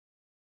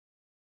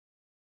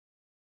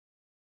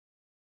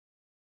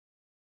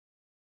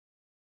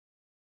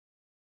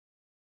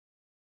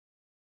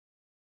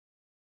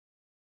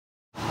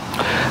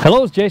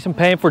Hello, it's Jason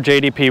Payne for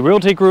JDP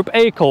Realty Group,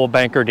 a Coldwell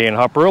Banker, Dan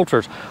Harper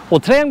Realtors. Well,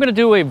 today I'm going to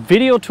do a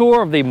video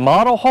tour of the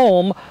model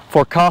home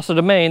for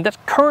Casadomaine that's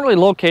currently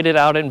located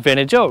out in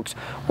Vintage Oaks.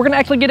 We're going to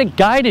actually get a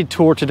guided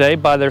tour today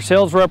by their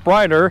sales rep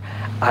Ryder.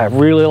 I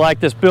really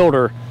like this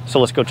builder, so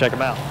let's go check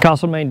them out.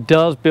 Casadomaine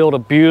does build a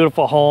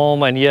beautiful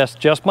home, and yes,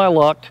 just my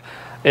luck,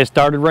 it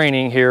started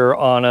raining here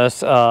on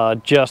us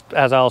just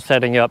as I was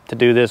setting up to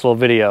do this little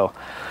video.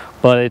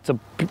 But it's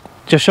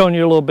just showing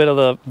you a little bit of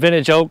the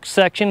Vintage Oaks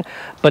section,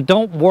 but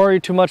don't worry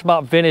too much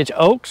about Vintage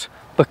Oaks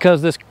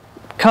because this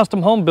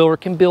custom home builder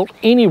can build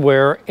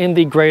anywhere in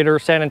the greater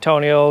San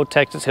Antonio,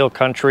 Texas Hill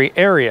Country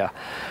area.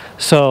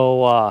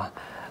 So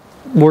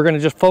we're going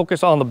to just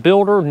focus on the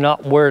builder,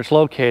 not where it's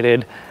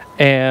located.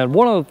 And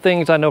one of the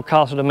things I know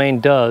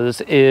Casadomaine does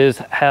is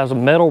has a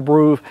metal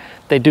roof.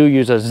 They do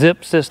use a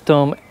zip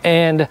system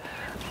and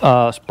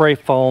spray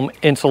foam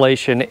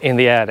insulation in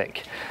the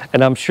attic.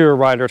 And I'm sure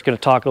Ryder's going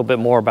to talk a little bit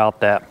more about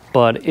that.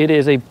 But it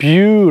is a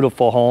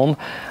beautiful home.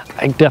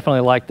 I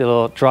definitely like the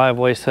little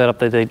driveway setup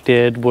that they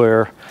did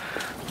where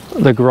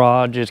the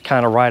garage is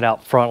kind of right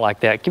out front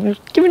like that. Give me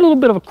a little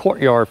bit of a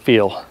courtyard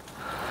feel.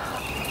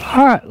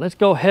 All right, let's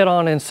go head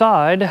on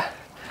inside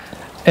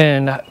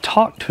and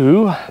talk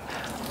to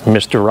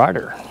Mr.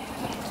 Ryder.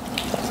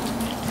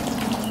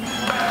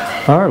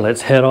 All right,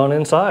 let's head on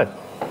inside.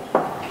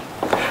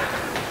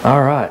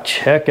 All right,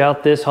 check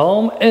out this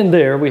home, and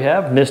there we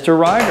have Mr.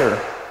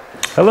 Ryder.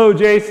 Hello,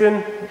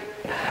 Jason.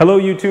 Hello,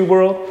 YouTube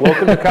world.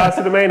 Welcome to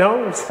Casadomaine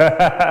Homes.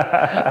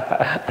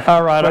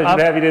 All right, pleasure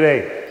to have you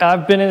today.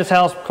 I've been in this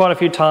house quite a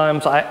few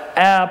times. I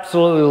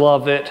absolutely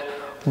love it,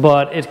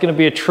 but it's going to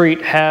be a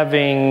treat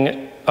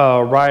having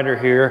Ryder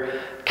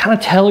here, kind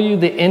of tell you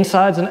the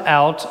insides and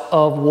outs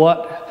of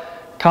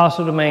what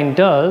Casadomaine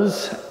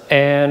does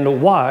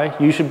and why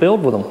you should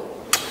build with them.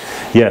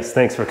 Yes,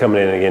 thanks for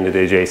coming in again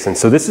today, Jason.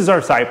 So this is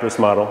our Cypress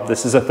model.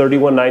 This is a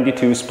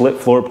 3192 split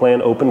floor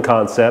plan, open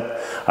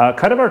concept.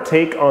 Kind of our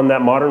take on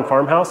that modern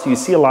farmhouse. You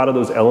see a lot of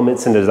those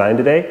elements in design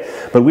today,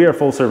 but we are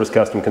full service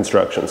custom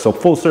construction. So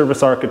full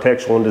service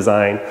architectural and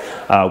design.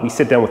 We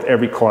sit down with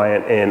every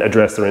client and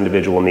address their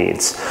individual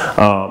needs.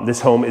 This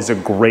home is a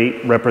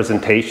great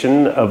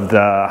representation of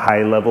the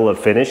high level of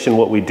finish in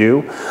what we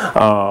do.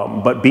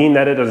 But being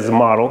that it is a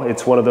model,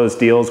 it's one of those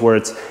deals where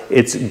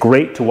it's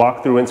great to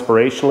walk through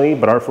inspirationally,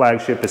 but our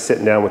flagship is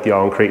sitting down with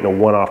y'all and creating a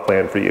one-off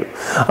plan for you.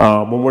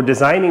 When we're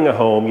designing a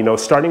home, you know,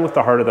 starting with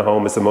the heart of the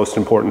home is the most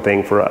important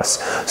thing for us.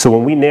 So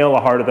when we nail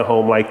a heart of the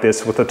home like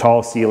this with the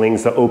tall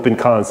ceilings, the open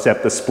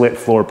concept, the split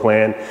floor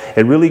plan,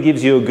 it really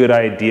gives you a good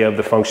idea of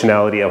the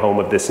functionality of a home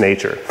of this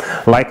nature.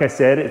 Like I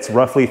said, it's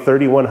roughly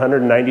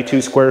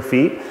 3,192 square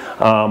feet,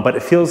 but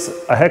it feels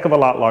a heck of a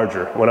lot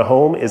larger. When a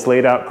home is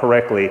laid out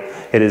correctly,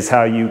 it is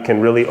how you can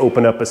really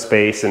open up a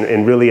space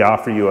and really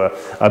offer you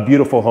a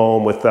beautiful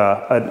home with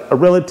a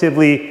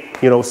relatively,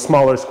 you know,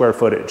 smaller square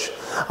footage.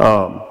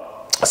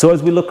 So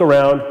as we look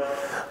around,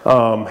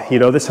 you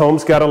know, this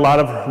home's got a lot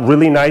of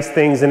really nice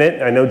things in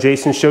it. I know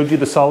Jason showed you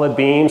the solid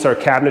beams. Our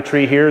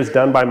cabinetry here is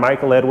done by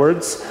Michael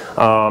Edwards.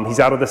 He's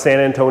out of the San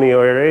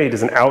Antonio area. He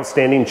does an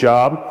outstanding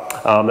job.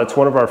 That's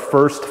one of our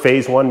first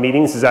phase one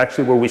meetings is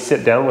actually where we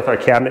sit down with our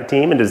cabinet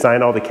team and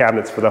design all the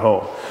cabinets for the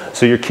home.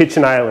 So your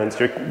kitchen islands,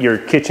 your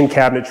kitchen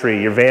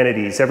cabinetry, your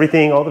vanities,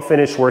 everything, all the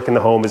finished work in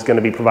the home is going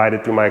to be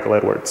provided through Michael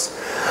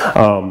Edwards.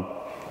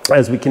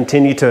 As we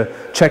continue to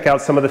check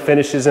out some of the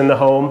finishes in the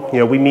home, you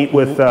know, we meet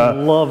with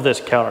love this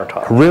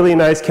countertop. Really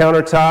nice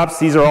countertops.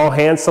 These are all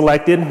hand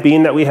selected.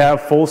 Being that we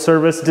have full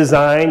service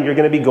design, you're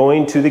going to be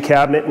going to the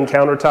cabinet and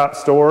countertop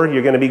store.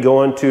 You're going to be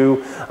going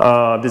to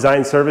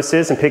design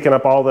services and picking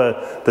up all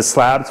the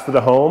slabs for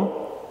the home.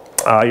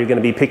 You're going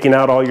to be picking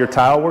out all your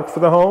tile work for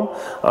the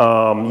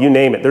home. You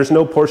name it. There's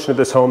no portion of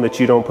this home that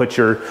you don't put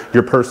your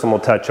personal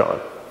touch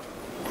on.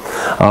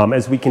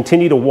 As we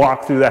continue to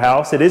walk through the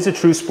house, it is a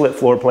true split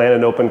floor plan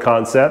and open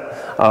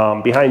concept.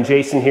 Behind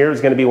Jason here is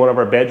going to be one of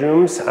our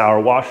bedrooms, our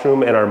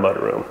washroom, and our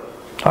mudroom.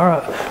 All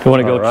right. You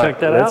want to go check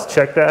that out? Let's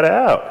check that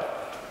out.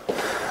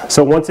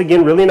 So once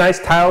again, really nice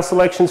tile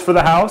selections for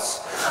the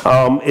house.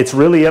 It's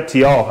really up to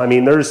y'all. I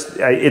mean,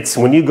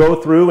 when you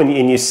go through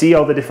and you see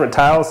all the different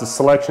tiles, the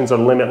selections are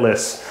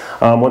limitless.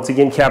 Once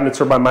again, cabinets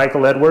are by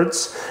Michael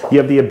Edwards. You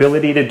have the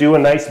ability to do a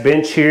nice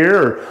bench here,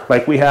 or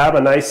like we have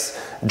a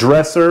nice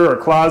dresser or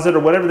closet or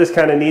whatever this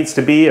kind of needs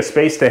to be, a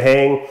space to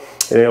hang,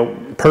 you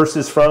know,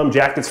 purses from,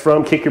 jackets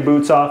from, kick your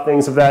boots off,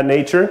 things of that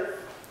nature.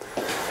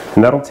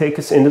 And that'll take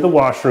us into the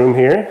washroom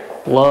here.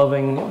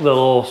 Loving the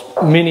little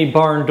mini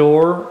barn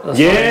door.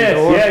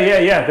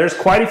 Yes, yeah. There's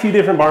quite a few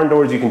different barn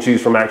doors you can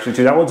choose from actually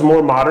too. That one's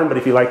more modern, but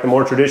if you like the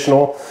more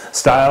traditional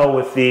style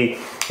with the,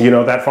 you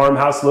know, that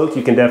farmhouse look,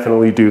 you can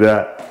definitely do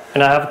that.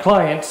 And I have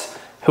clients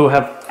who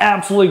have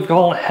absolutely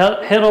gone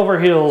head over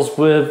heels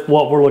with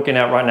what we're looking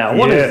at right now.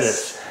 What is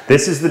this?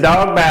 This is the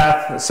dog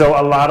bath. So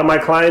a lot of my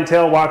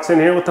clientele walks in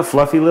here with the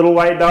fluffy little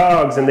white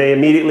dogs and they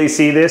immediately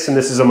see this and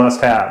this is a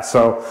must-have.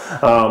 So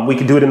we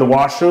can do it in the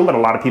washroom, but a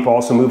lot of people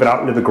also move it out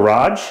into the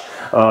garage.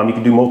 You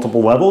can do multiple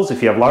levels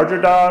if you have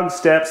larger dogs,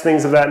 steps,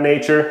 things of that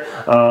nature.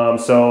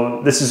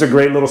 So this is a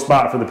great little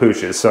spot for the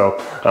pooches. So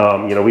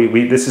you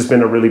know, this has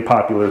been a really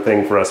popular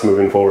thing for us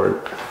moving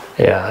forward.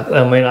 Yeah,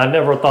 I mean, I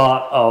never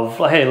thought of,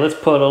 hey, let's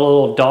put a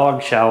little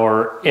dog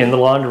shower in the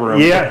laundry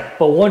room. Yeah.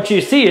 But once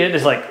you see it,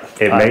 it's like,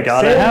 I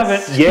gotta have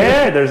it.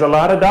 Yeah, there's a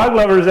lot of dog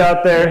lovers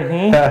out there.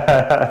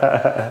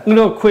 I'm gonna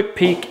do a quick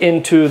peek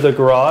into the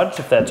garage,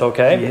 if that's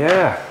okay.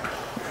 Yeah.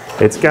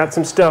 It's got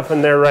some stuff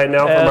in there right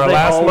now from our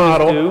last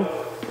model.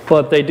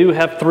 But they do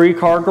have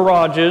 3-car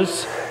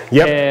garages.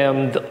 Yep.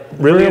 And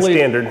really a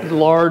standard.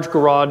 Large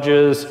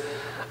garages.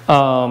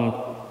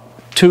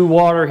 2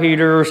 water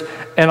heaters,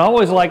 and I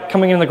always like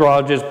coming in the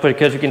garages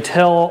because you can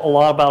tell a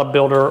lot about a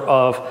builder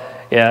of,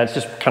 yeah, it's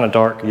just kind of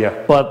dark,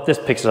 yeah, but this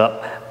picks it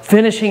up.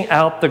 Finishing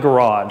out the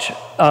garage.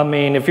 I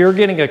mean, if you're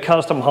getting a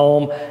custom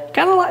home,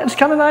 it's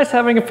kind of nice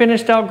having a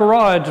finished out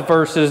garage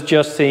versus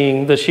just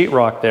seeing the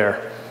sheetrock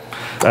there.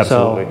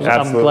 Absolutely, so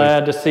I'm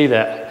glad to see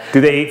that.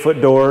 Do the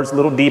 8-foot doors, a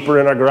little deeper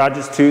in our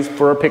garages too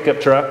for our pickup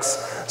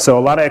trucks, so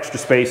a lot of extra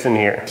space in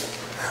here.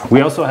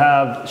 We also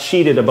have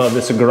sheeted above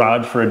this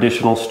garage for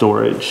additional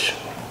storage.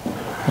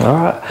 All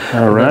right.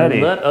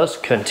 Alrighty. Let us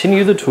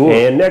continue the tour.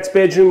 And next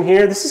bedroom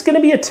here, this is going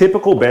to be a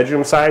typical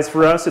bedroom size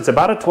for us. It's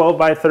about a 12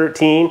 by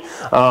 13.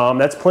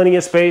 That's plenty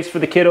of space for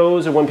the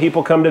kiddos or when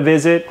people come to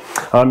visit.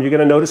 You're going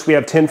to notice we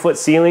have 10-foot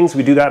ceilings.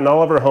 We do that in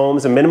all of our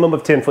homes, a minimum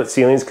of 10-foot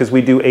ceilings because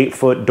we do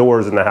 8-foot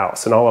doors in the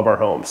house in all of our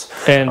homes.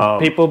 And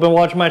people have been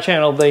watching my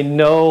channel. They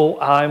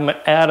know I'm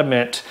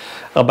adamant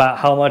about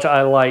how much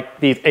I like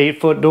these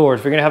 8-foot doors.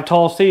 If you're going to have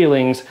tall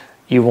ceilings,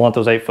 you want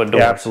those 8-foot doors.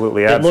 Yeah,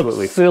 absolutely, absolutely. It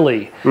looks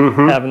silly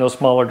having those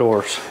smaller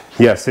doors.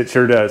 Yes, it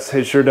sure does.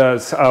 It sure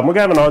does. We're going to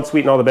have an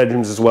ensuite in all the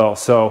bedrooms as well.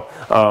 So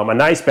a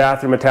nice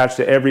bathroom attached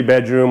to every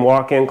bedroom,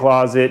 walk-in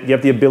closet. You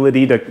have the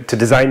ability to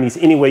design these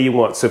any way you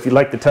want. So if you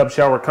like the tub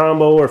shower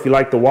combo or if you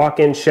like the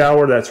walk-in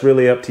shower, that's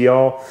really up to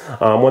y'all.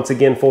 Once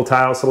again, full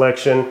tile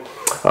selection.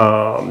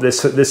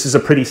 This is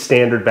a pretty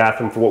standard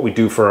bathroom for what we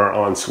do for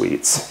our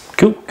ensuites.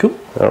 Cool, cool.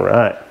 All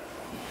right.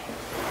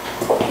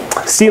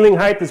 Ceiling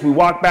height as we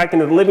walk back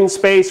into the living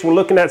space, we're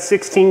looking at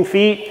 16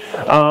 feet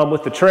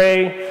with the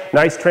tray,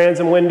 nice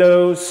transom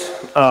windows,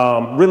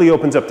 really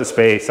opens up the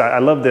space.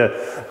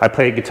 I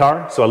play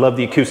guitar, so I love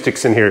the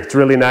acoustics in here. It's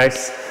really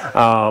nice.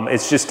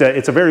 It's just,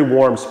 it's a very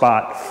warm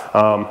spot.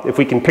 If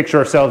we can picture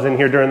ourselves in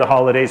here during the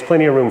holidays,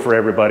 plenty of room for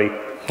everybody.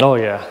 Oh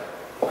yeah.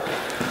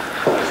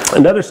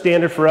 Another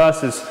standard for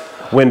us is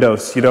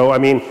windows. You know, I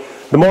mean,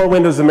 the more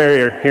windows the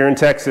merrier here in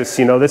Texas.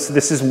 You know, this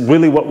is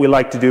really what we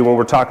like to do when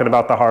we're talking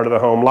about the heart of the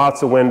home.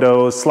 Lots of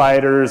windows,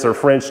 sliders or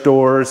French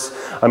doors.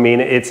 I mean,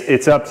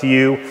 it's up to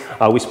you.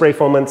 We spray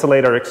foam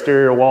insulate our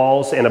exterior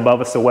walls and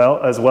above us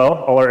as well.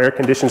 All our air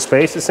conditioned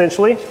space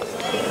essentially.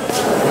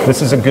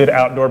 This is a good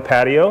outdoor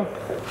patio.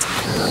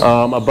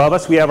 Above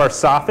us we have our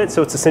soffit,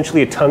 so it's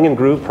essentially a tongue and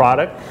groove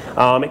product.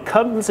 It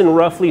comes in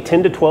roughly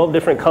 10 to 12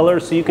 different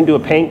colors, so you can do a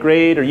paint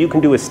grade or you can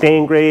do a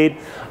stain grade.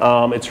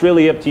 It's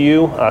really up to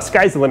you.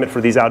 Sky's the limit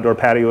for these outdoor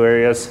patio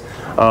areas.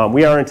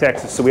 We are in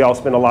Texas, so we all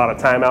spend a lot of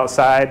time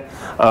outside.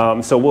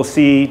 So we'll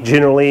see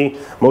generally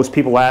most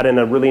people add in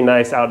a really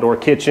nice outdoor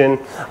kitchen.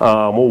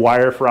 We'll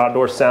wire for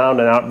outdoor sound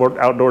and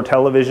outdoor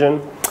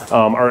television.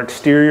 Our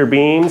exterior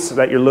beams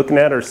that you're looking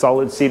at are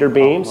solid cedar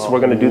beams. We're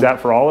going to do that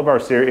for all of our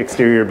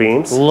exterior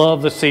beams.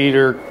 Love the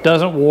cedar.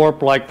 Doesn't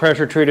warp like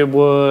pressure treated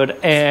wood,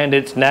 and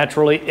it's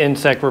naturally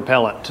insect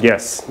repellent.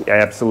 Yes,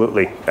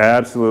 absolutely.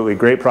 Absolutely.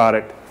 Great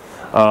product.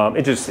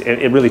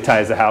 It really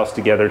ties the house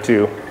together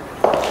too.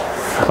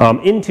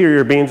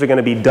 Interior beams are going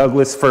to be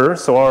Douglas fir.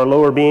 So our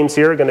lower beams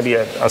here are going to be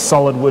a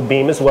solid wood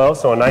beam as well.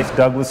 So a nice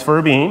Douglas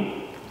fir beam.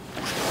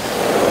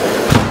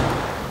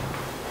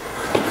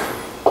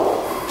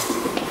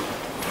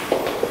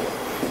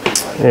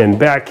 And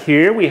back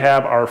here we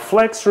have our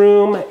flex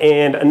room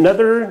and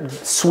another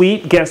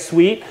suite, guest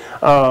suite.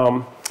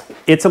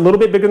 It's a little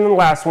bit bigger than the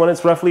last one.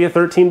 It's roughly a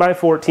 13 by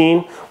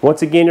 14.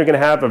 Once again, you're going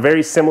to have a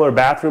very similar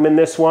bathroom in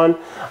this one.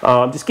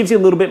 Just gives you a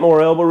little bit more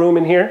elbow room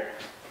in here.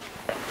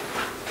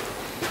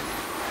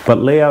 But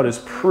layout is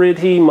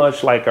pretty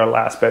much like our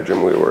last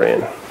bedroom we were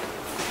in.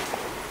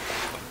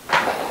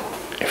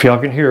 If y'all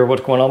can hear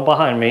what's going on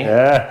behind me.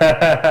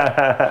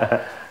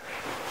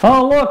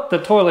 Oh look, the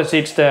toilet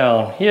seat's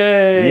down.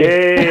 Yay!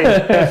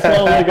 Yay!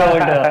 Slowly going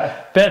down.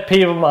 Pet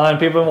peeve of mine.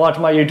 People who watch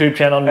my YouTube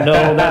channel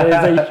know that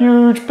is a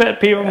huge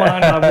pet peeve of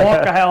mine. I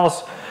walk a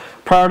house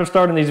prior to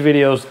starting these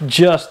videos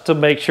just to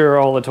make sure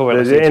all the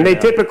toilet seats and they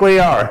down.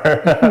 typically are.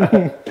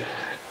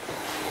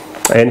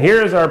 And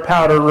here's our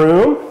powder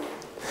room.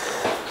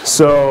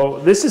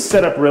 So this is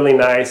set up really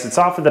nice. It's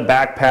off of the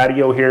back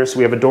patio here, so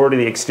we have a door to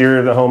the exterior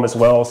of the home as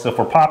well. So if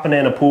we're popping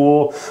in a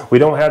pool, we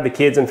don't have the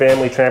kids and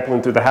family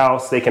trampling through the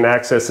house. They can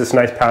access this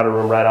nice powder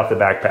room right off the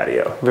back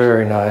patio.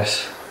 Very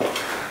nice.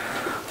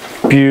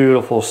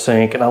 Beautiful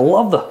sink, and I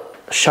love the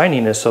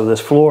shininess of this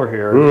floor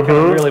here. It kind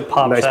of really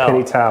pops nice out.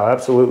 penny tile,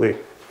 absolutely.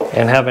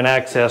 And having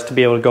access to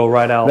be able to go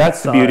right out.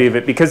 That's the beauty of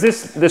it, because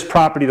this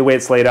property, the way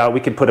it's laid out, we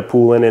could put a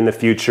pool in the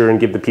future and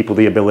give the people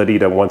the ability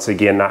to once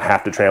again not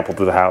have to trample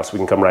through the house. We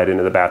can come right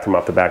into the bathroom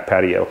off the back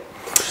patio.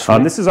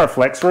 This is our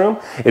flex room.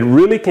 It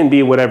really can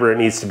be whatever it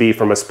needs to be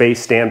from a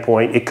space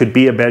standpoint. It could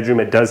be a bedroom.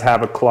 It does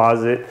have a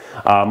closet.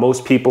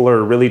 Most people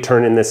are really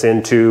turning this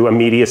into a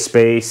media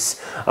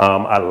space,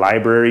 a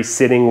library,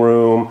 sitting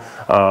room,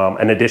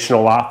 an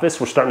additional office.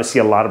 We're starting to see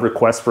a lot of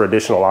requests for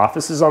additional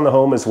offices on the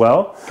home as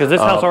well. Because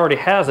this house already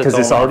has its own. Because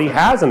this already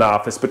has an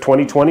office, but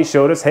 2020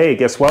 showed us, hey,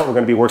 guess what? We're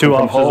going to be working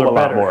from home a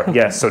lot more.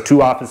 Yes, so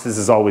 2 offices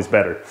is always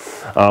better.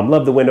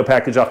 Love the window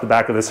package off the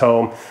back of this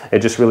home. It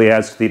just really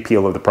adds to the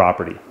appeal of the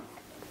property.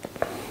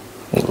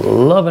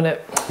 Loving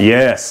it.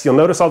 Yes, you'll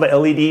notice all the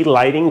LED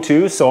lighting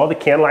too. So all the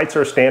can lights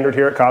are standard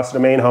here at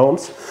Casadomaine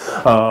Homes.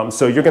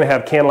 So you're going to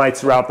have can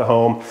lights throughout the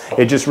home.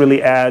 It just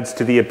really adds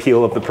to the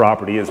appeal of the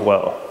property as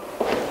well.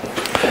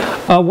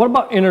 What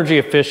about energy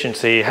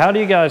efficiency? How do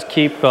you guys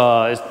keep,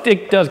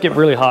 it does get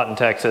really hot in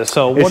Texas,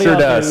 so what do you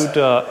do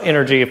to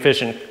energy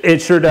efficient? It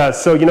sure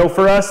does. So, you know,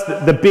 for us,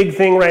 the big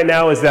thing right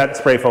now is that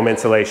spray foam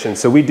insulation.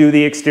 So we do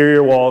the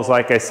exterior walls,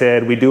 like I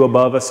said, we do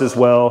above us as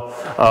well,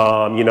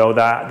 you know,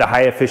 the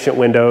high efficient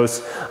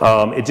windows.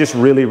 It just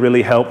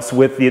really helps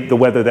with the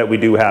weather that we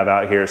do have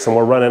out here. So when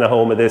we're running a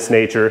home of this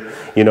nature,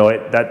 you know,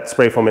 that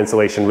spray foam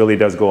insulation really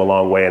does go a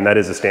long way, and that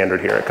is a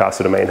standard here at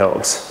Casadomaine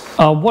Homes.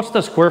 What's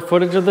the square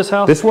footage of this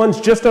house? This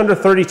one's just under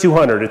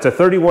 3,200. It's a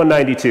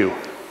 3192.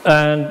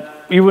 And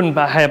you wouldn't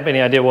have any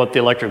idea what the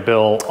electric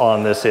bill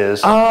on this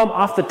is?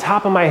 Off the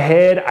top of my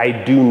head, I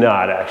do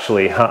not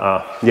actually.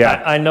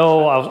 Yeah. I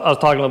know, I was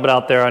talking a little bit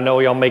out there. I know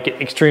y'all make it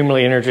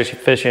extremely energy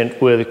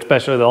efficient with,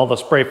 especially with all the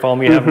spray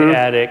foam you have in the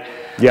attic.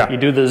 Yeah. You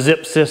do the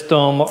zip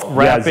system,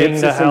 wrapping zip the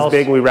system's house.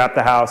 big. We wrap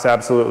the house,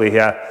 absolutely.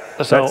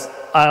 Yeah. So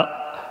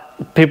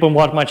people who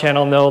watch my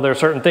channel know there are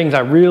certain things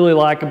I really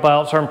like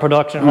about certain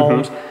production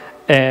homes.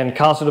 And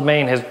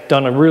Casadomaine has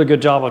done a really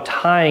good job of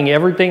tying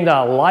everything that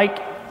I like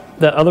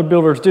that other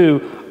builders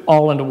do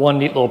all into one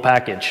neat little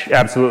package.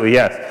 Absolutely,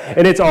 yes.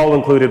 And it's all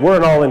included. We're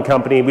an all-in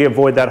company. We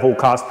avoid that whole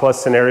cost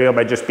plus scenario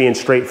by just being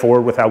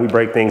straightforward with how we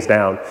break things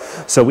down.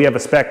 So we have a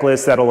spec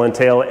list that'll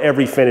entail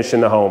every finish in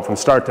the home from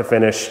start to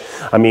finish.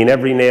 I mean,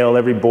 every nail,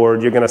 every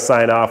board, you're going to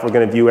sign off. We're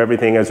going to view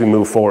everything as we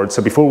move forward.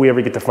 So before we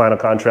ever get to final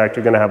contract,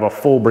 you're going to have a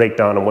full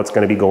breakdown on what's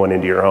going to be going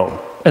into your home.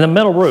 And the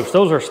metal roofs,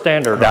 those are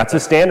standard. That's a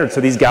standard.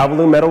 So these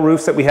Galvalume metal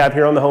roofs that we have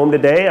here on the home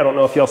today, I don't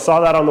know if y'all saw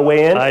that on the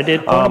way in. I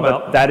did point them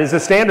out. That is a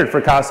standard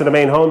for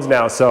Casadomaine Homes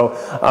now. So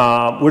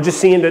we're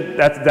just seeing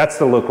that's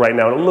the look right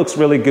now. And it looks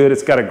really good.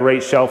 It's got a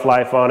great shelf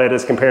life on it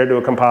as compared to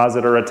a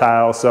composite or a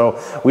tile.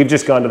 So we've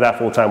just gone to that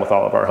full time with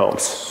all of our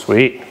homes.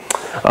 Sweet.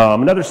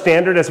 Another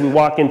standard as we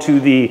walk into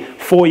the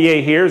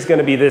foyer here is going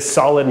to be this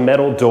solid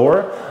metal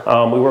door.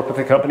 We work with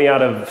a company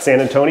out of San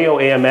Antonio,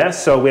 AMS,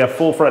 so we have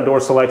full front door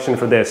selection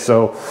for this.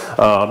 So,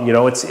 you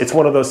know, it's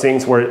one of those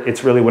things where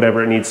it's really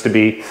whatever it needs to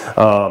be.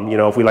 You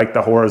know, if we like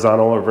the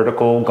horizontal or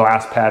vertical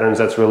glass patterns,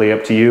 that's really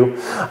up to you.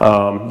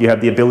 You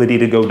have the ability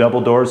to go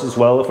double doors as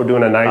well if we're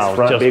doing a nice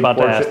front big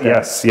porch.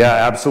 Yes,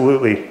 yeah,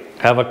 absolutely.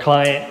 Have a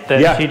client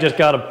that she just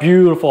got a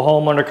beautiful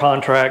home under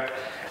contract,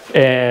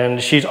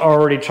 and she's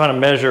already trying to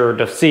measure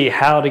to see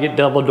how to get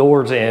double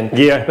doors in.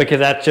 Yeah. Because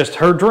that's just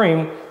her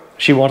dream.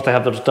 She wants to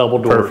have those double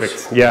doors.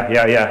 Perfect. Yeah,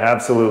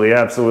 absolutely.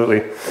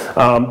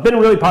 Been a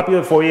really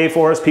popular foyer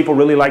for us. People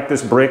really like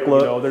this brick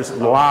look. You know, there's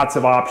lots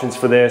of options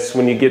for this.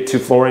 When you get to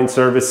flooring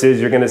services,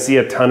 you're going to see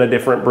a ton of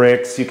different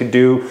bricks. You could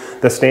do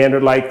the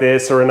standard like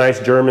this or a nice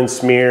German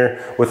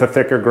smear with a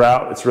thicker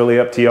grout. It's really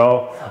up to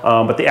y'all.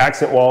 But the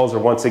accent walls are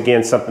once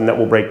again something that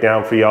we'll break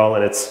down for y'all,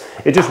 and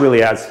it just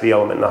really adds to the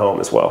element in the home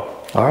as well.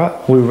 All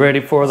right, we're ready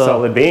for the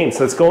solid beams.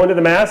 So let's go into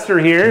the master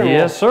here.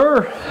 Yes,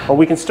 sir. Well,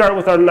 we can start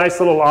with our nice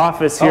little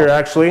office here,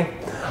 actually.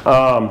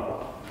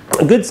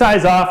 A good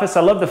size office.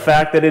 I love the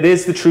fact that it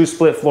is the true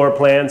split floor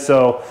plan.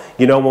 So,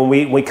 you know, when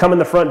we come in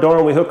the front door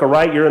and we hook a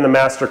right, you're in the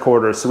master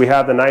quarters. So we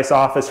have the nice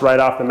office right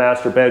off the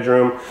master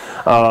bedroom.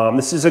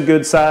 This is a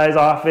good size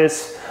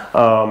office.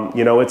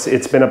 You know,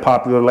 it's been a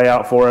popular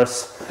layout for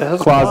us.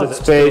 Closet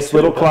space,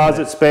 little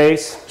closet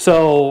space.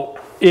 So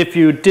if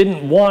you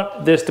didn't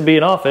want this to be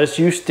an office,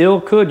 you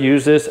still could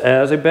use this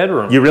as a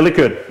bedroom. You really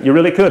could. You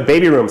really could.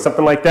 Baby room,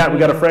 something like that. We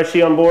got a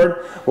freshie on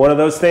board, one of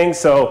those things.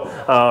 So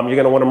you're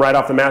going to want them right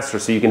off the master.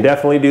 So you can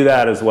definitely do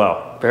that as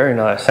well. Very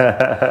nice.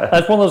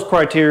 That's one of those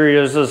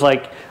criteria is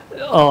like,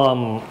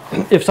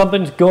 if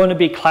something's going to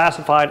be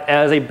classified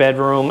as a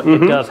bedroom,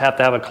 it does have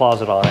to have a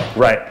closet on it.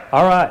 Right.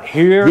 All right,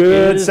 here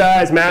good is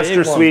size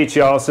master suite,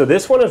 y'all. So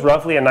this one is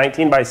roughly a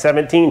 19 by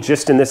 17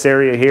 just in this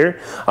area here.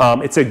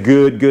 It's a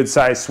good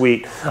size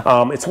suite.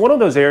 It's one of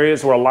those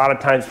areas where a lot of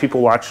times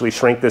people will actually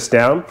shrink this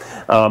down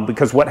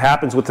because what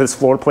happens with this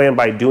floor plan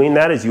by doing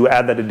that is you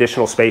add that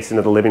additional space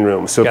into the living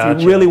room. So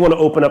if you really want to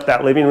open up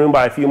that living room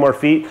by a few more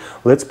feet,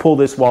 let's pull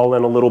this wall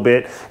in a little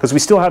bit because we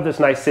still have this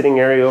nice sitting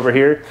area over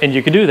here. And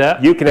you can do that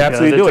that. You can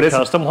absolutely do it. It's a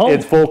custom home.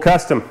 It's full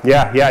custom.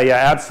 Yeah,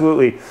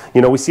 absolutely.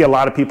 You know, we see a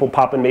lot of people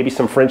popping maybe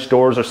some French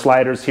doors or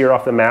sliders here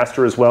off the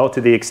master as well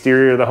to the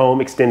exterior of the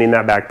home, extending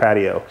that back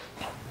patio.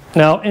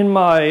 Now, in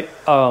my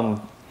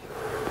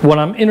when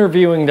I'm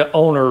interviewing the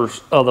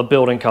owners of the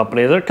building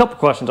company, there are a couple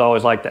questions I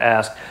always like to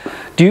ask.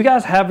 Do you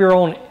guys have your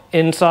own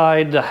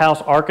inside the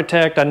house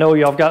architect? I know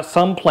y'all got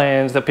some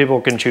plans that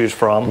people can choose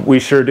from. We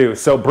sure do.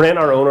 So Brent,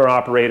 our owner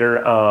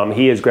operator,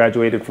 he has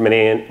graduated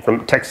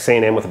from Texas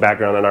A&M with a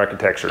background in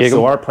architecture.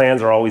 So our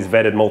plans are always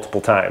vetted multiple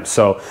times.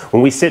 So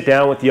when we sit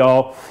down with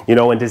y'all, you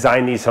know, and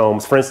design these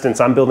homes, for instance,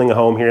 I'm building a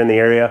home here in the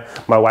area.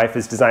 My wife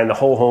has designed the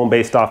whole home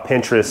based off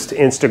Pinterest,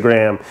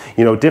 Instagram,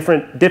 you know,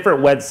 different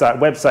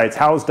websites,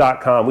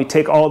 house.com. We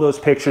take all those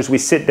pictures, we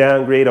sit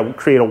down, create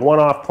a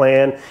one-off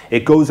plan.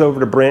 It goes over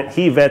to Brent.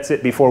 He vets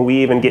it before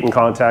we even get in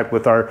contact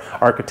with our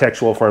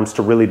architectural firms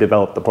to really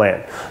develop the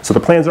plan. So the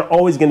plans are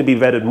always going to be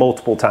vetted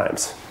multiple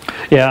times.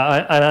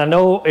 Yeah, and I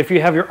know if you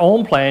have your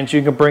own plans,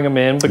 you can bring them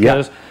in,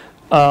 because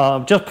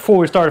just before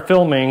we started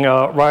filming,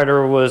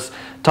 Ryder was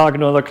talking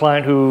to another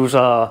client who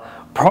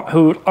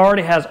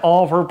already has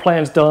all of her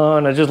plans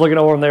done, and just looking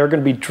over them, they're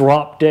going to be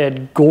drop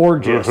dead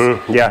gorgeous.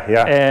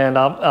 Yeah. And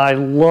I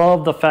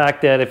love the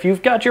fact that if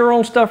you've got your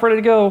own stuff ready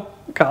to go,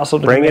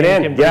 bring it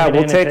in. Yeah,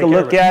 we'll take a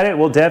look at it.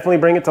 We'll definitely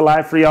bring it to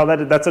life for y'all.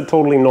 That's a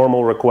totally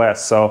normal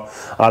request. So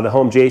the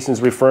home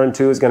Jason's referring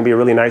to is going to be a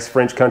really nice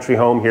French country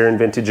home here in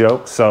Vintage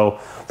Oak. So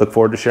look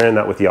forward to sharing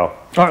that with y'all.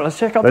 All right, let's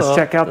check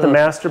out the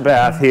master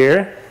bath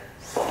here.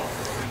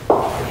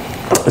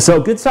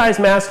 So good sized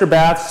master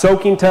bath,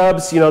 soaking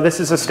tubs, you know, this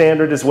is a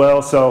standard as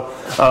well. So,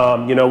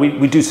 you know,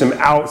 we do some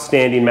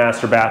outstanding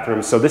master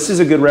bathrooms. So this is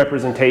a good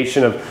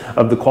representation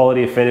of the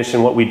quality of finish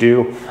and what we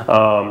do.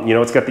 You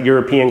know, it's got the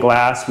European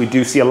glass. We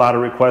do see a lot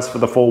of requests for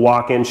the full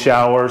walk-in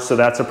shower. So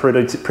that's a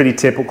pretty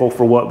typical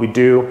for what we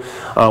do.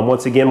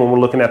 Once again, when we're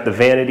looking at the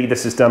vanity,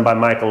 this is done by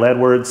Michael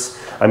Edwards.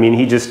 I mean,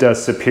 he just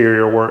does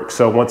superior work.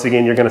 So once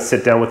again, you're going to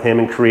sit down with him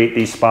and create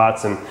these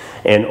spots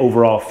and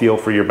overall feel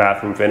for your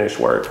bathroom finish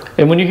work.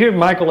 And when you hear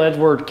Michael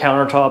Edwards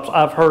countertops,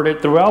 I've heard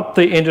it throughout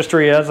the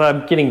industry as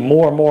I'm getting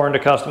more and more into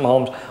custom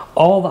homes.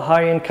 All the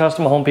high-end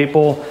custom home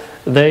people,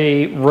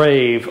 they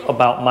rave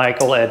about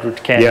Michael Edwards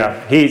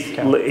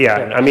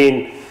countertops. I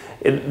mean,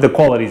 the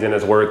quality's in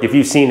his work. If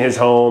you've seen his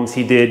homes,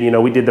 he did, you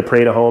know, we did the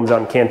Parade of Homes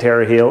out in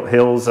Cantera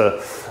Hills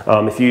a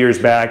few years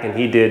back, and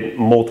he did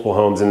multiple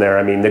homes in there.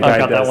 I mean, the guy I've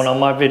got that one on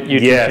my YouTube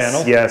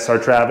channel. Yes, our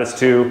Travis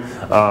too.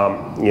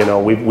 You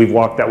know, we've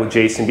walked that with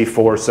Jason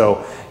before,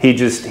 so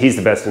he's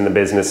the best in the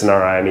business in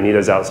our eye. I mean, he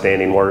does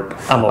outstanding work.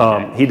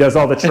 He does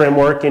all the trim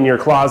work in your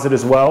closet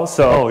as well.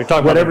 So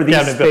whatever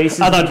these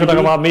spaces. I thought you were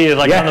talking about me as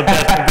like I'm the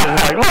best in the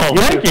business. Like, oh,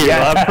 thank you.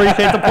 I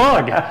appreciate the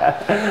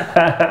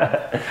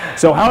plug.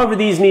 So however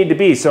these need to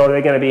be. So are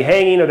they going to be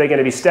hanging? Are they going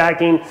to be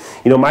stacking?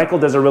 You know, Michael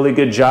does a really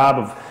good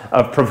job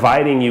of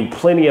providing you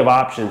plenty of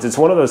options. It's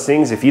one of those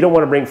things, if you don't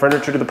want to bring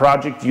furniture to the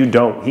project, you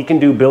don't. He can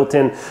do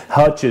built-in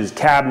hutches,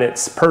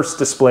 cabinets, purse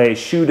display,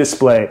 shoe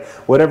display,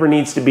 whatever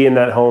needs to be in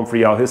that home for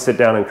y'all. He'll sit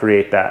down and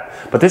create that.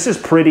 But this is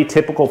pretty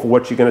typical for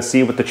what you're going to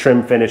see with the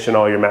trim finish in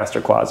all your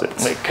master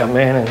closets. Let me come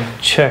in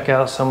and check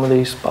out some of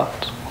these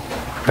spots.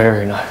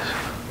 Very nice.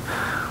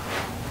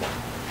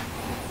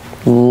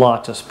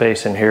 Lots of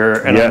space in here,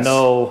 and I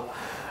know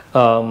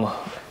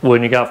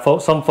when you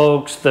got some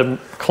folks, the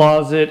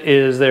closet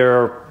is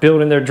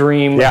building their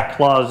dream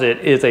closet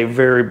is a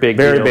very big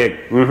deal.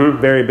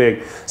 Very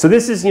big. So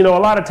this is, you know, a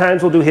lot of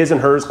times we'll do his and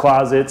hers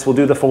closets. We'll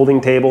do the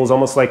folding tables,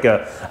 almost like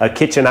a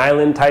kitchen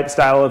island type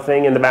style of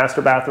thing in the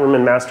master bathroom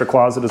and master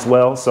closet as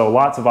well. So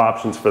lots of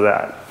options for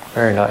that.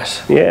 Very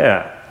nice.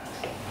 Yeah.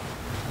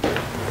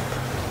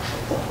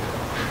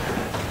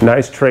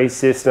 Nice tray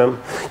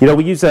system. You know,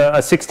 we use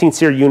a 16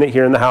 SEER unit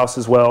here in the house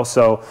as well.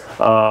 So,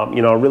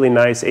 you know, a really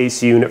nice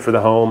AC unit for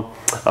the home.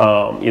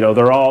 You know,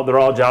 they're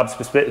all job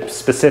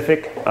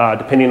specific,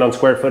 depending on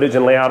square footage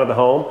and layout of the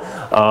home.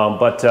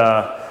 But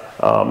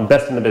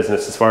best in the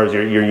business as far as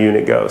your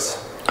unit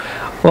goes.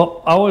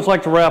 Well, I always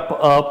like to wrap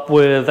up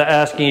with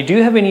asking you, do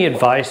you have any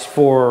advice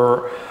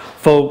for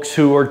folks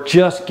who are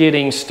just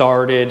getting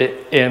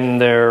started in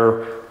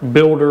their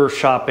builder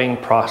shopping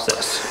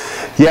process?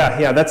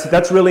 Yeah,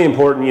 that's really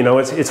important. You know,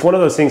 it's one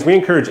of those things. We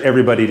encourage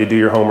everybody to do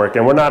your homework,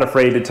 and we're not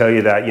afraid to tell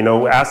you that. You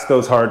know, ask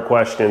those hard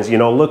questions. You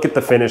know, look at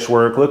the finish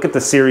work, look at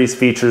the series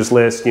features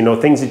list. You know,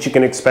 things that you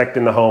can expect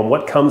in the home.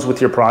 What comes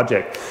with your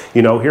project?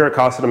 You know, here at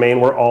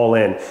Casadomaine, we're all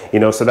in. You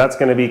know, so that's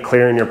going to be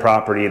clearing your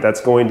property. That's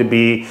going to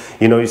be,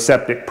 you know, your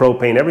septic,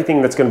 propane,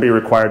 everything that's going to be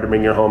required to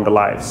bring your home to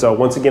life. So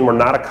once again, we're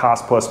not a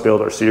cost plus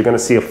builder, so you're going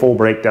to see a full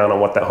breakdown on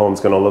what that home's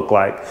going to look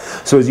like.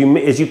 So as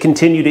you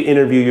continue to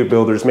interview your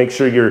builders, make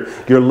sure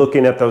you're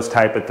looking at at those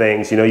type of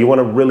things. You know, you want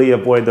to really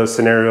avoid those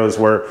scenarios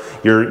where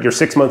you're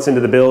 6 months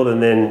into the build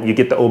and then you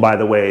get the, oh, by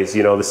the ways,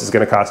 you know, this is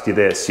going to cost you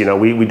this. You know,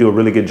 we do a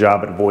really good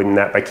job at avoiding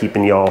that by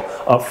keeping y'all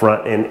up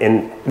front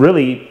and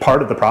really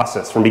part of the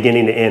process from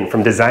beginning to end,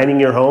 from designing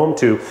your home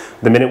to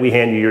the minute we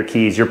hand you your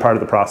keys. You're part of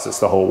the process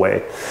the whole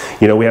way.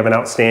 You know, we have an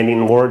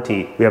outstanding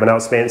warranty. We have an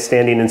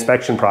outstanding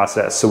inspection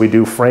process. So we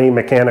do frame,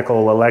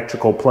 mechanical,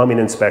 electrical, plumbing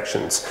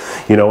inspections.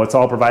 You know, it's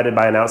all provided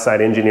by an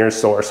outside engineer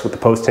source with the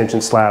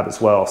post-tension slab as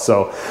well.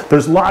 So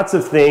there's lots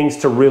of things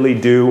to really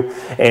do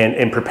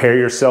and prepare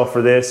yourself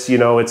for this. You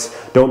know,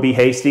 don't be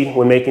hasty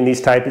when making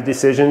these type of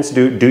decisions.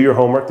 Do your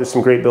homework. There's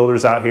some great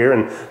builders out here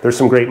and there's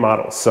some great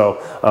models. So,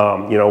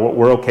 you know,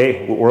 we're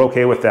okay. We're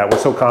okay with that. We're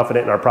so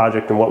confident in our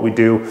project and what we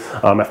do.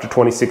 After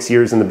 26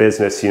 years in the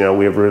business, you know,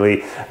 we have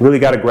really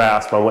got a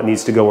grasp on what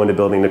needs to go into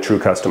building a true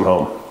custom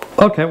home.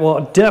 Okay,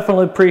 well,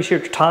 definitely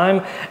appreciate your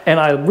time, and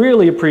I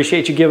really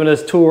appreciate you giving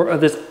us a tour of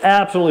this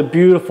absolutely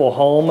beautiful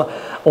home.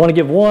 I want to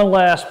give one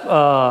last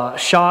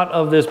shot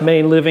of this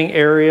main living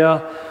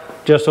area,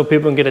 just so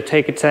people can get to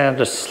take a time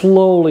to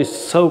slowly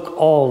soak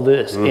all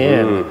this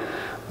in,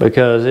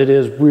 because it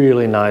is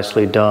really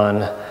nicely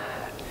done.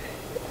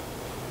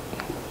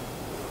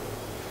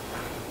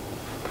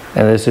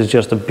 And this is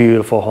just a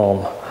beautiful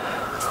home.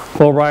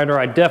 Well, Ryder,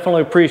 I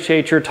definitely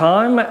appreciate your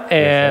time,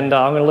 and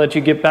I'm going to let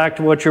you get back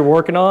to what you're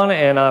working on,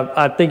 and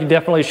I think you've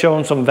definitely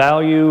shown some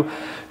value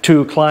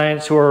to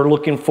clients who are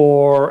looking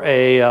for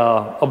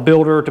a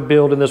builder to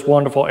build in this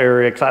wonderful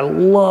area, because I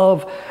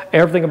love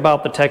everything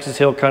about the Texas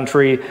Hill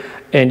Country,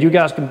 and you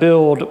guys can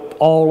build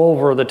all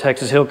over the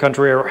Texas Hill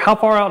Country area. How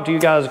far out do you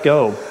guys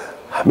go?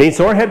 I mean,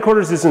 so our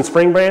headquarters is in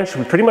Spring Branch.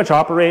 We pretty much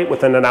operate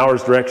within an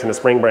hour's direction of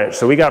Spring Branch.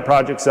 So we got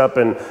projects up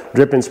in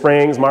Dripping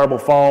Springs, Marble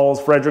Falls,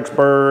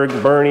 Fredericksburg,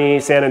 Bernie,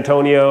 San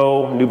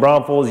Antonio, New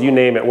Braunfels, you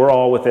name it. We're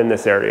all within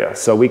this area.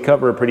 So we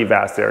cover a pretty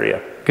vast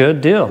area.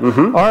 Good deal.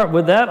 All right,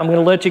 with that, I'm going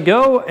to let you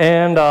go,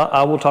 and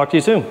I will talk to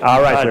you soon.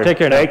 All right, sir. Take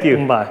care now. Thank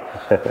you. Bye.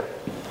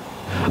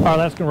 All right,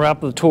 that's going to wrap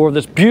up the tour of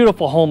this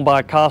beautiful home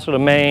by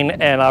Casadomaine,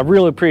 and I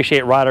really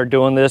appreciate Ryder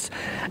doing this.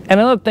 And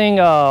another thing,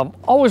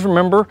 always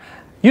remember,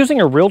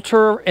 using a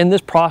realtor in this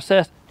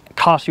process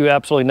costs you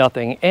absolutely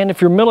nothing. And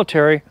if you're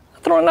military, I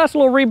throw a nice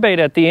little rebate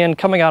at the end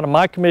coming out of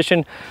my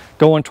commission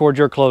going towards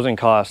your closing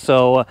costs.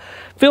 So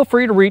feel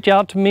free to reach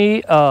out to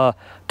me,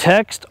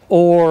 text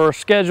or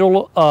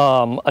schedule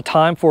a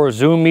time for a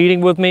Zoom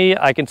meeting with me.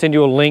 I can send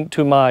you a link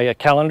to my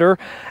calendar,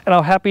 and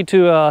I'm happy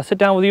to sit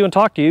down with you and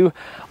talk to you,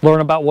 learn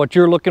about what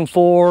you're looking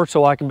for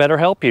so I can better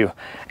help you.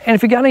 And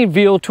if you got any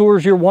VO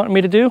tours you're wanting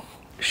me to do,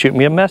 shoot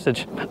me a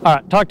message. All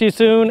right, talk to you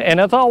soon,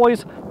 and as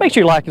always, make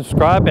sure you like and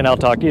subscribe, and I'll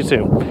talk to you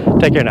soon.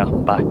 Take care now.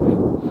 Bye.